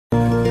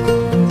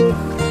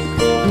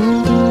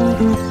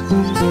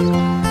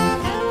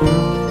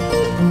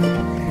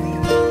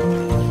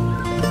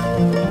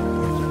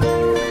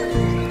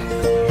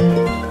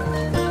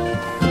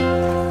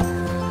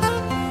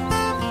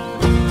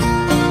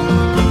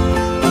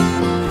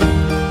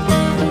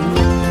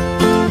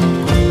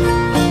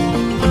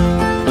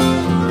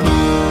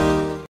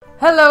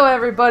Hello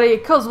everybody,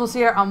 Cosmos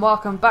here and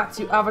welcome back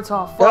to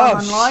Avatar Farm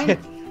Online. Shit.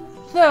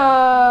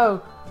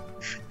 No!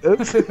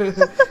 Oops.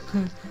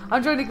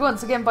 I'm joined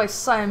once again by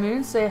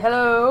Simon. Say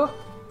hello.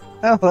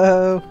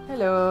 Hello.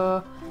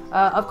 Hello.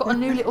 I've got a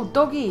new little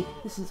doggy.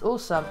 This is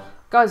awesome.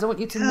 Guys, I want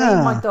you to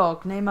name my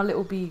dog. Name my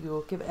little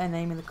beagle. Give it a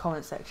name in the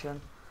comment section.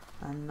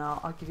 And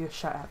I'll give you a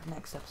shout out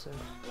next episode.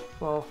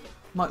 Well,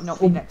 might not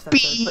be next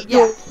episode, but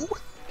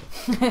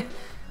yeah.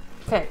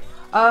 Okay.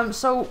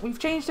 So we've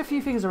changed a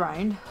few things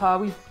around.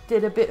 We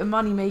did a bit of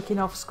money making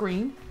off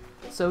screen,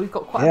 so we've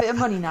got quite a bit of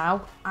money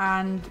now,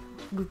 and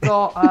we've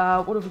got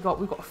what have we got?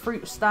 We've got a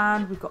fruit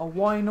stand, we've got a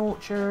wine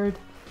orchard,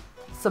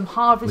 some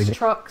harvest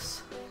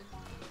trucks.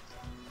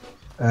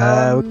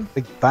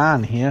 Big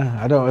barn here.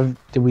 I don't know.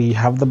 Did we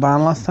have the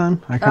barn last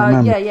time? I can't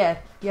remember.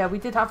 Yeah. We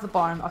did have the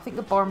barn. I think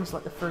the barn was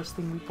like the first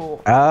thing we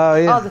bought. Oh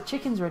yeah. Oh, the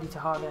chicken's ready to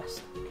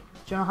harvest. Do you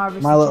want to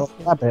harvest My the little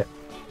chicken? rabbit.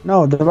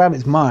 No, the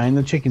rabbit's mine.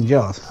 The chicken's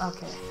yours.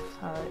 Okay.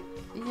 All right.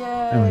 Yay.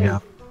 There we go.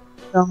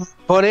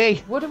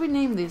 Buddy. What do we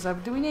name these?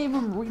 Do we name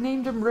them? We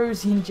named them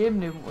Rosie and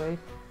Jim, didn't we?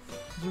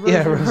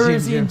 Yeah,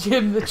 Rosie and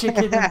Jim, the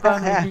chicken and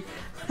bunny.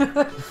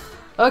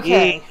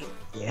 Okay.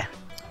 Yeah.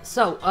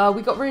 So,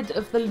 we got rid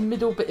of the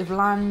middle bit of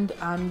land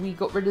and we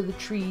got rid of the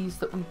trees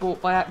that we bought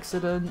by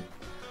accident.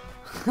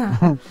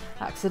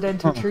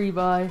 Accidental tree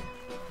buy.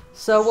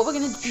 So, what we're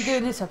going to be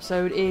doing this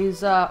episode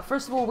is,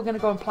 first of all, we're going to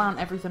go and plant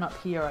everything up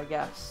here, I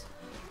guess.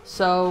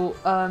 So,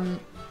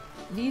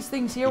 these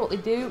things here, what they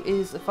do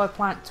is if I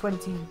plant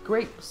 20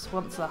 grapes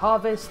once I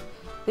harvest,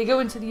 they go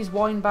into these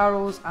wine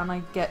barrels and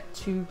I get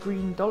 2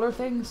 green dollar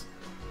things.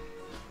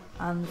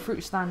 And the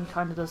fruit stand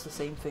kind of does the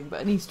same thing,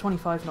 but it needs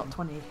 25, not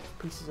 20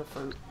 pieces of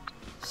fruit.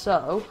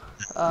 So,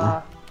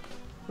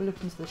 we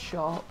look into the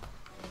shop.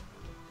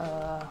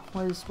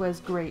 Where's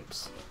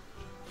grapes?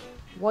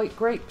 White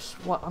grapes?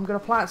 What? I'm going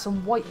to plant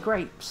some white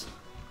grapes.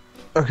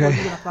 Okay. What are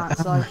you going to plant,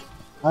 Si?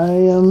 I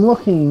am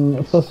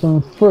looking for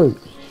some fruit.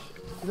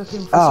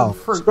 Looking for some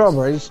fruit.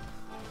 Strawberries.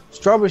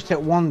 Strawberries take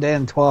 1 day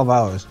and 12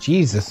 hours.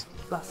 Jesus.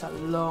 That's a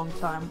long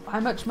time.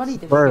 How much money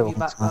did Very we give you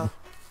back long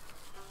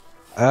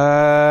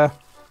though?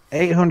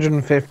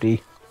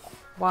 850.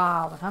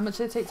 Wow, and how much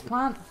did it take to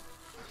plant?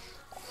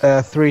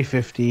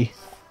 350.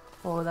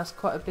 Oh, that's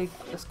quite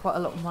a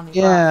lot of money back.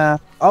 Yeah.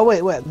 Oh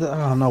wait.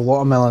 Oh no,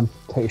 watermelon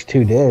takes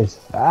 2 days.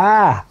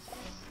 Ah.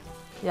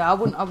 Yeah, I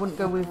wouldn't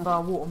go with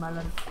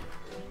watermelon.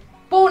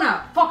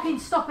 Borna, fucking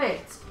stop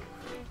it!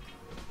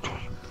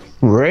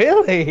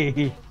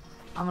 Really?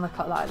 I'm gonna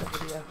cut that out of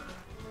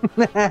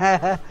the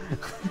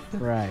video.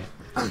 Right.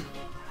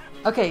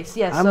 Okay, so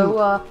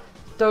yeah,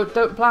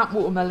 don't plant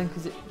watermelon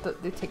because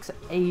it takes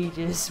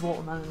ages.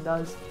 Watermelon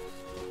does.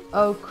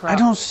 Oh crap! I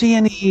don't see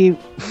any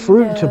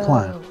fruit to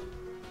plant.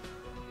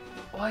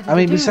 Why did I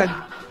mean, they do besides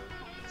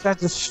that?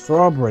 the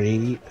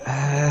strawberry,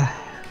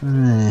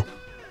 there's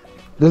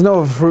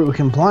no other fruit we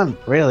can plant,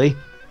 really.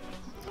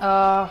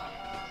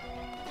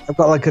 I've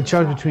got like a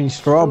choice between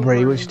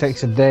strawberry, which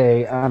takes a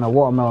day, and a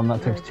watermelon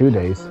that takes 2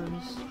 days.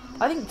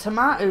 I think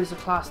tomatoes are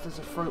classed as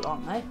a fruit,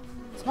 aren't they?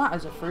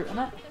 Tomatoes are fruit, isn't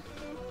it?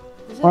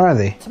 Is it? What are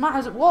they?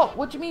 Tomatoes. What?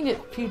 What do you mean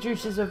it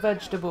produces a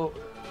vegetable?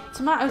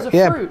 Tomatoes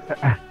are fruit.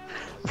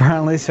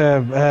 Apparently it's a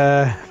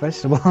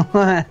vegetable.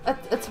 A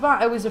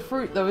tomato is a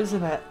fruit, though,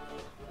 isn't it?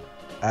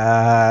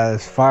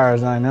 As far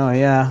as I know,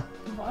 yeah.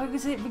 Why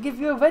does it give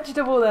you a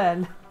vegetable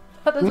then?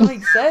 That doesn't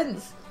make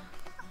sense.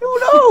 Who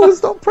knows?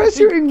 Stop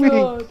pressuring me.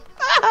 God.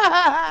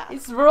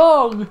 It's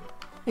wrong.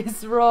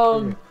 It's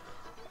wrong.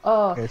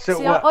 Oh, Okay, so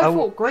see, I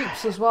thought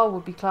grapes as well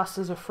would be classed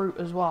as a fruit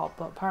as well,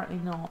 but apparently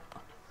not.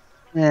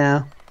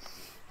 Yeah.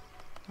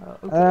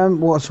 Okay.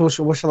 What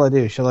shall I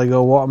do? Shall I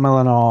go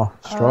watermelon or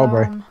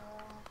strawberry?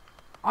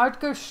 I'd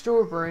go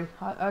strawberry.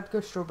 I'd go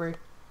strawberry.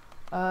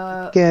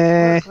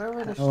 Okay. Where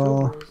were the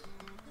strawberries?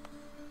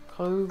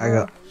 Clover. I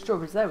got-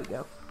 Strawberries. There we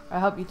go. I'll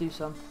help you do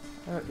some.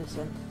 I wrote this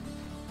in.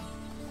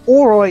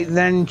 Alright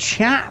then,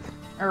 chap.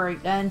 All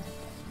right then.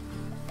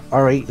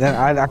 Alright then,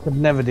 I could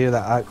never do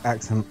that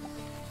accent.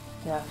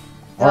 Yeah.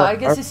 Or- I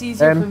guess or it's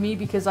easier then- for me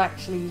because I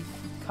actually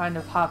kind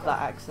of have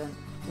that accent.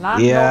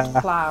 Landlocked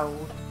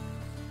cloud.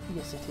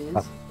 Yes, it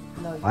is.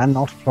 No. I'm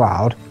not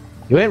proud.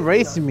 You ain't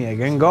racing me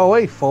again. Go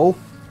away, fool.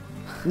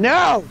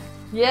 No!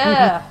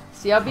 Yeah.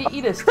 See, I beat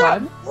you this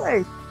time.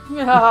 Wait.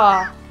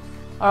 Yeah.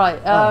 All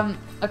right.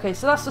 Okay,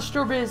 so that's the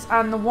strawberries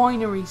and the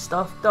winery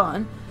stuff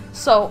done.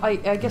 So I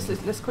guess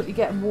let's quickly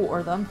get and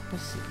water them.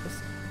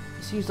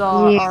 Let's use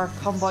our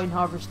combine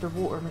harvester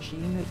water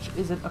machine, which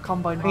isn't a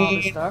combine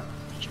harvester.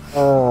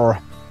 Or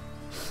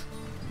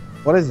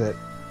what is it?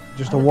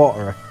 Just a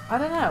water. I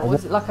don't know.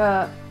 Is it like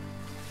a?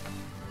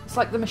 It's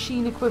like the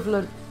machine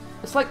equivalent.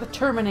 It's like the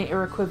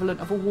Terminator equivalent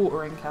of a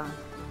watering can.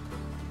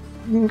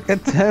 A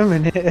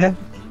Terminator.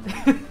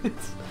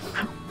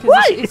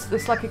 What?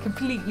 It's like a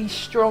completely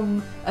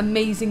strong,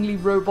 amazingly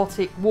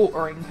robotic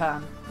watering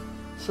can.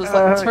 So it's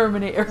like the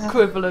Terminator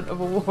equivalent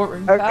of a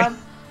watering can.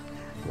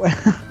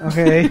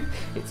 Okay.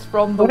 It's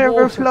from the Whatever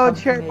water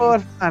floats your company.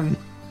 boat,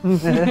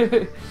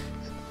 man.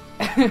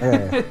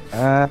 Okay.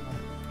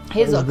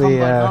 Here's a the,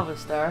 combine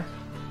harvester.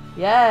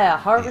 Yeah,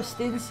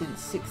 harvesting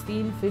since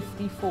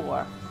 1654.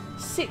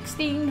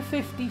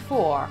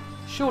 1654.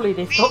 Surely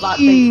they've got that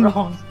date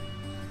wrong.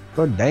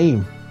 God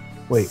damn.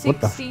 Wait,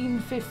 what the?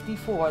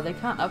 1654. They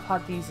can't have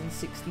had these in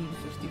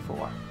 1654.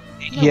 No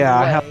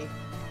Yeah, way.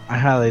 I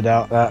highly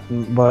doubt that,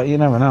 but you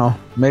never know.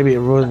 Maybe it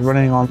was That's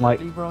running on like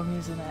completely wrong,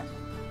 isn't it?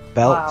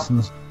 belts Wow.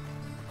 and.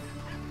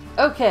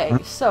 Okay,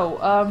 so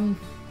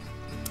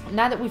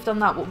now that we've done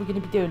that, what we're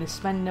going to be doing is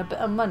spending a bit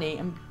of money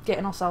and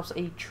getting ourselves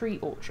a tree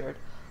orchard.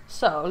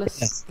 So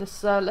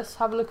let's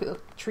have a look at the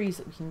trees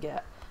that we can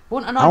get. We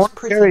want a nice, I want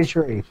pretty cherry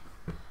tree.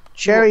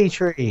 Cherry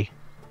tree.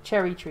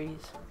 cherry trees.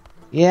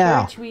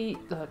 Yeah. Cherry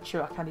tree.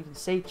 I can't even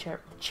say cherry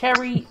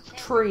tree.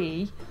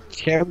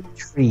 Cherry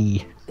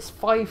tree. It's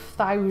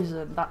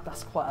 5,000.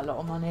 That's quite a lot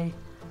of money.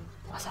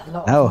 That's a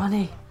lot Oh. of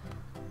money.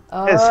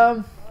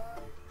 Yes.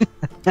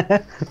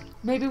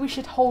 Maybe we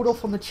should hold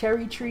off on the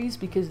cherry trees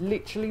because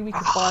literally we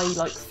could buy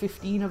like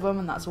 15 of them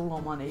and that's all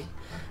our money.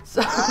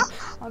 So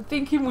I'm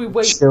thinking we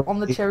wait on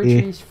the cherry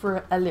trees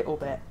for a little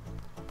bit.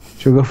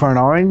 Should we go for an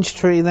orange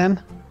tree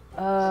then?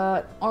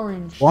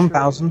 Orange.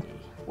 1,000.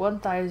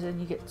 1,000.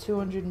 You get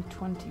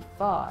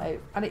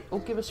 225, and it will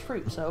give us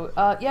fruit. So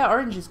yeah,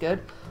 orange is good.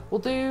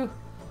 What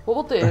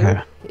we'll do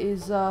Okay.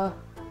 is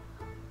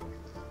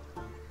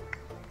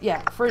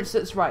yeah. For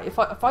instance, right. If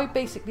I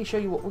basically show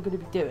you what we're going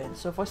to be doing.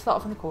 So if I start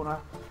off in the corner.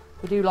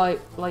 We do like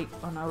I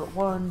don't know,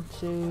 1,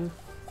 2,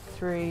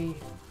 3.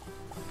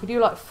 We do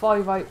like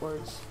 5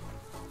 outwards.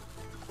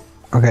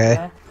 Okay.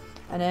 Yeah?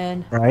 And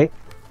then Right.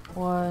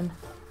 1,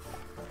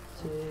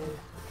 2,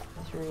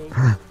 3.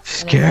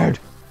 Scared.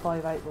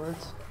 5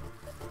 outwards.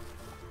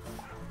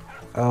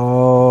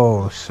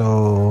 Oh,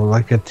 so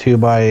like a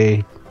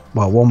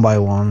 1 by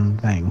 1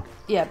 thing.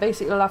 Yeah,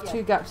 basically we'll have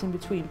 2 gaps in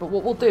between. But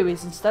what we'll do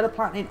is instead of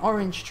planting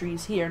orange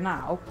trees here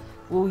now,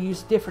 we'll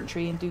use a different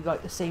tree and do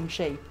like the same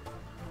shape.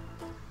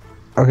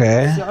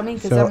 Okay. See what I mean?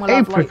 'Cause So then we'll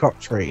have, apricot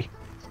tree.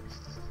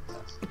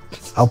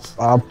 I'll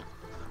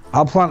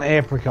plant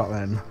apricot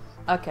then.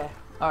 Okay.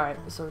 Alright,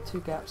 so 2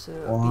 gaps. So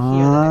it'll be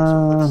here. The next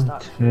one would 1,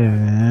 start.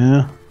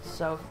 2.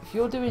 So if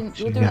you're doing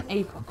So you doing got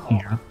apricot.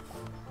 Here.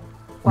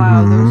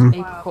 Wow, Mhm.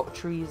 those apricot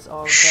trees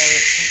are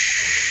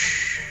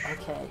very.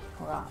 Okay,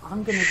 right.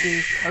 I'm gonna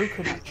do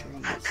coconut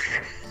trees.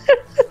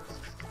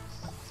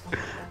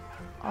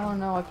 Oh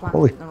no, I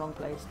planted it in the wrong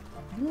place.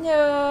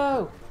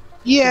 No.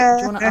 Do you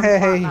want to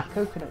unplant Yay! that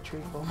coconut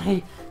tree for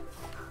me?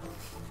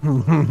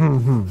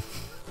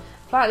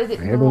 Planted it in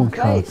the Maybe wrong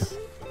coconut. place.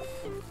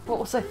 What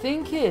was I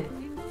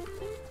thinking?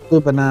 Blue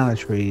banana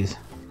trees.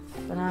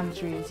 Banana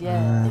trees,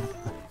 yeah.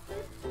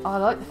 Oh, I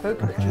like the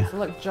coconut okay. trees. They're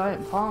like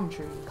giant palm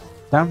trees.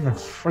 Damn, they're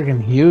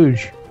friggin'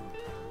 huge.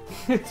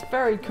 It's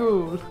very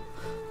cool.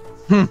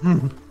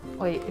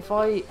 Wait, if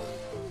I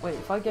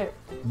get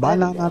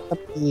Banana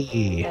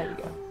tree. there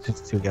we go.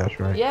 Just 2 gaps,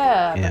 right?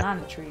 Yeah, Yeah.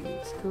 banana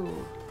trees, cool.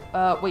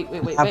 Wait,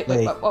 Have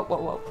they-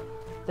 whoa.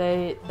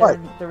 They're What?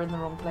 in the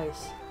wrong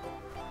place.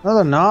 No,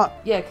 they're not.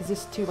 Yeah, because this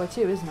is 2 by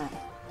 2, isn't it?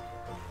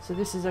 So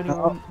this is only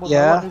Oh, 1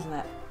 yeah. by 1, isn't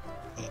it?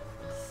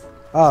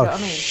 Oh, what I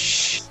mean?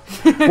 shh.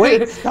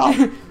 Wait, stop.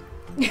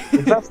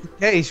 If that's the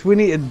case, we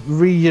need to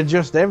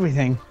readjust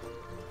everything.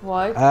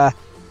 Why?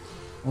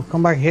 We'll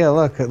come back here,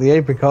 look at the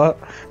apricot.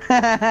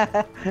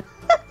 Right,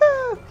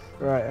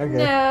 okay.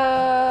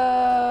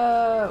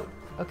 No.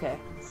 Okay.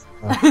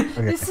 Oh, okay.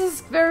 This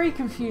is very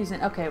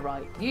confusing. Okay,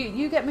 right.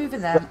 You get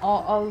moving them.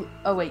 I'll.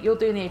 Oh wait, you're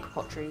doing the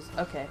apricot trees.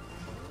 Okay.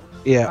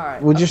 Yeah,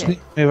 Alright, we just okay. need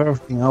to move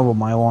everything over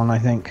by 1, I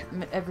think.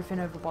 Everything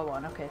over by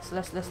 1. Okay, so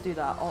let's do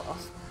that.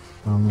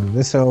 I'll move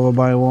this over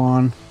by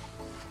 1.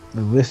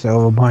 Move this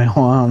over by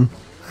 1.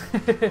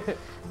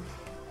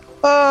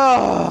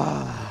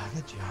 Oh,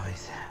 the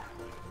joys.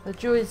 The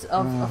joys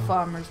of a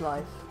farmer's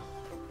life.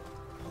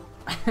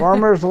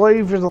 Farmer's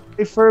life is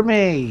life for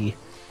me.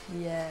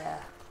 Yeah.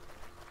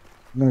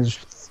 I'm gonna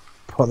just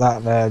put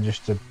that there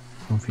just to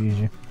confuse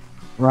you.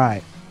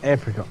 Right,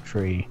 apricot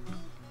tree.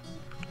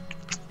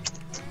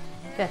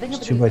 Okay, I think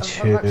It's I've 2 by I've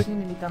 2. actually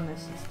nearly done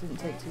this. This didn't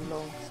take too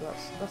long, so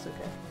that's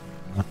okay.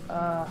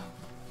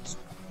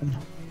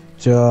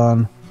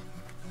 Done.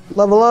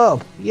 Level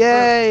up!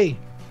 Yay!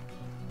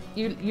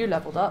 You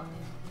leveled up.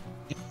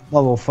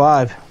 Level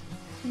 5.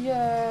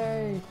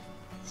 Yay!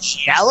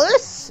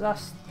 Jealous? So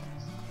that's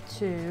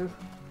 2.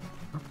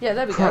 Yeah,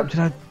 there we Crap, go. did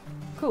I...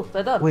 Cool,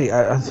 they're done. Wait,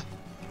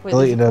 Wait, deleted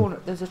there's a them. corner.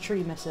 There's a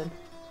tree missing.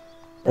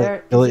 There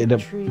is deleted a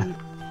them. tree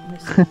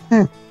missing.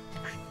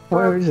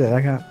 Where is it?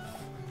 I can't...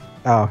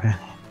 Oh, okay.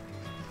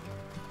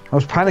 I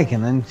was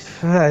panicking then.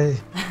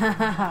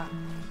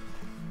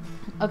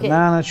 Okay.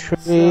 Banana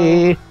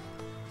tree.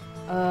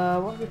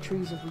 What other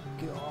trees have we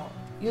got?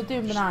 You're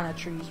doing banana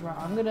trees, right?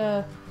 I'm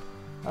gonna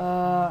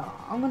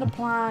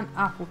plant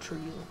apple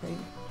trees, I think.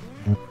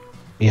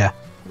 Yeah.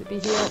 Would it be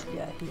here?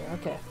 Yeah, here.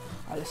 Okay.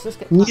 Alright, let's just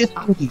get Yes,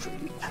 apple indeed.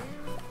 trees.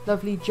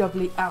 Lovely,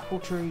 jubbly apple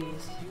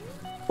trees.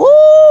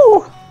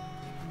 Woo!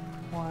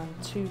 1,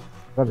 2.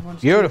 That is 1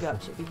 to 2 beautiful.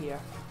 gaps. It'll be here.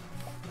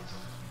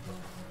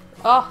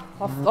 Oh,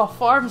 our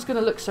farm's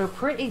gonna look so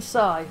pretty, Si.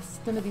 It's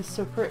gonna be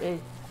so pretty.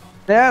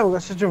 Yeah, we've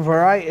got such a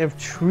variety of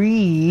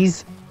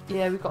trees.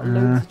 Yeah, we've got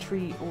loads of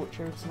tree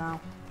orchards now.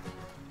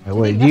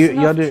 Wait, do you do think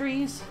you that's enough do?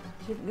 trees? Do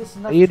you think there's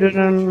enough Are you tree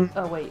doing- orchards?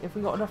 Oh wait, have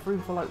we got enough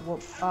room for like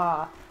what?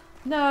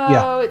 No,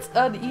 Yeah. it's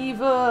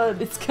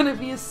uneven. It's gonna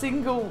be a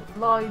single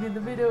line in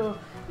the middle.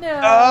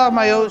 No.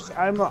 My OC.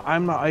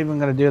 I'm not even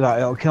gonna do that.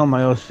 It'll kill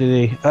my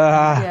OCD.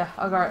 Yeah.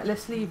 Alright,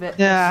 let's leave it.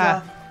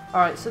 Yeah.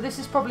 Alright, so this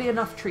is probably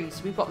enough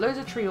trees. We've got loads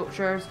of tree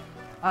orchards.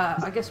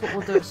 I guess what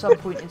we'll do at some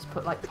point is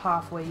put like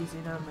pathways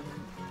in them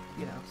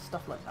and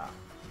stuff like that.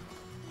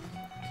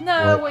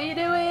 No, what are you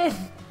doing?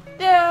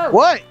 No.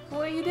 What?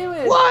 What are you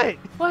doing? What?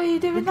 Why are you We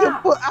doing can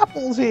that? put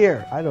apples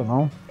here. I don't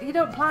know. You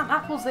don't plant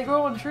apples; they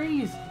grow on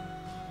trees.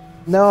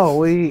 No,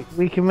 we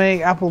can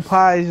make apple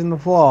pies in the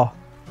floor.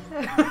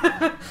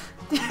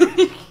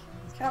 You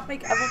can't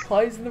make apple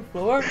pies in the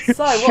floor. Si,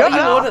 what Shut are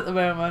you up. on at the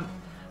moment?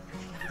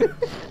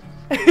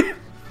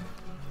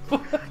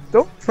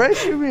 Don't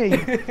pressure me.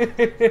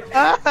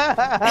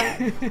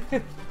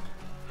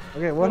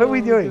 Okay, what are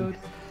we Oh, doing? God.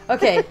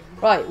 Okay,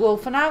 right. Well,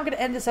 for now, I'm going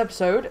to end this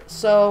episode.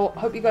 So,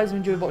 hope you guys have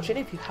enjoyed watching.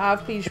 If you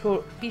have, please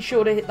be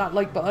sure to hit that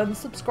like button,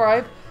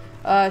 subscribe,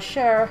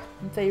 share,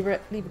 and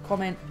favorite, leave a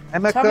comment.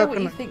 I'm a Tell me what you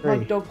coconut think my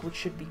tree. dog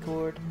should be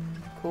called.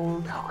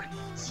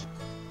 Coconuts.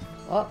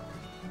 What?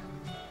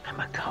 I'm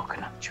a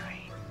coconut tree.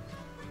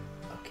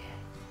 Okay.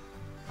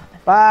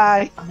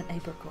 Bye. I'm an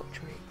apricot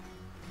tree.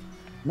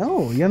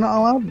 No, you're not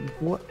allowed.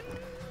 What?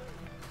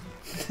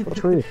 What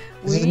tree?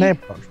 This is an We-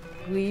 apricot.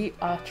 We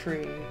are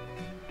tree.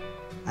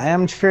 I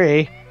am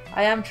tree.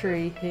 I am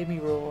tree. Hear me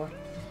roar.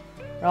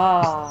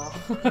 Ah.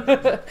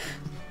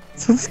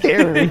 So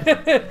scary.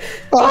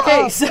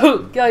 Okay, so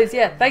guys,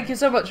 yeah, thank you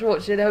so much for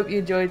watching. I hope you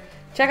enjoyed.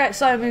 Check out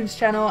Simon Moon's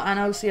channel, and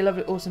I'll see you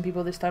lovely, awesome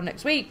people this time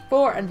next week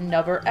for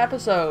another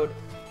episode.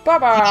 Bye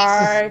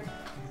bye.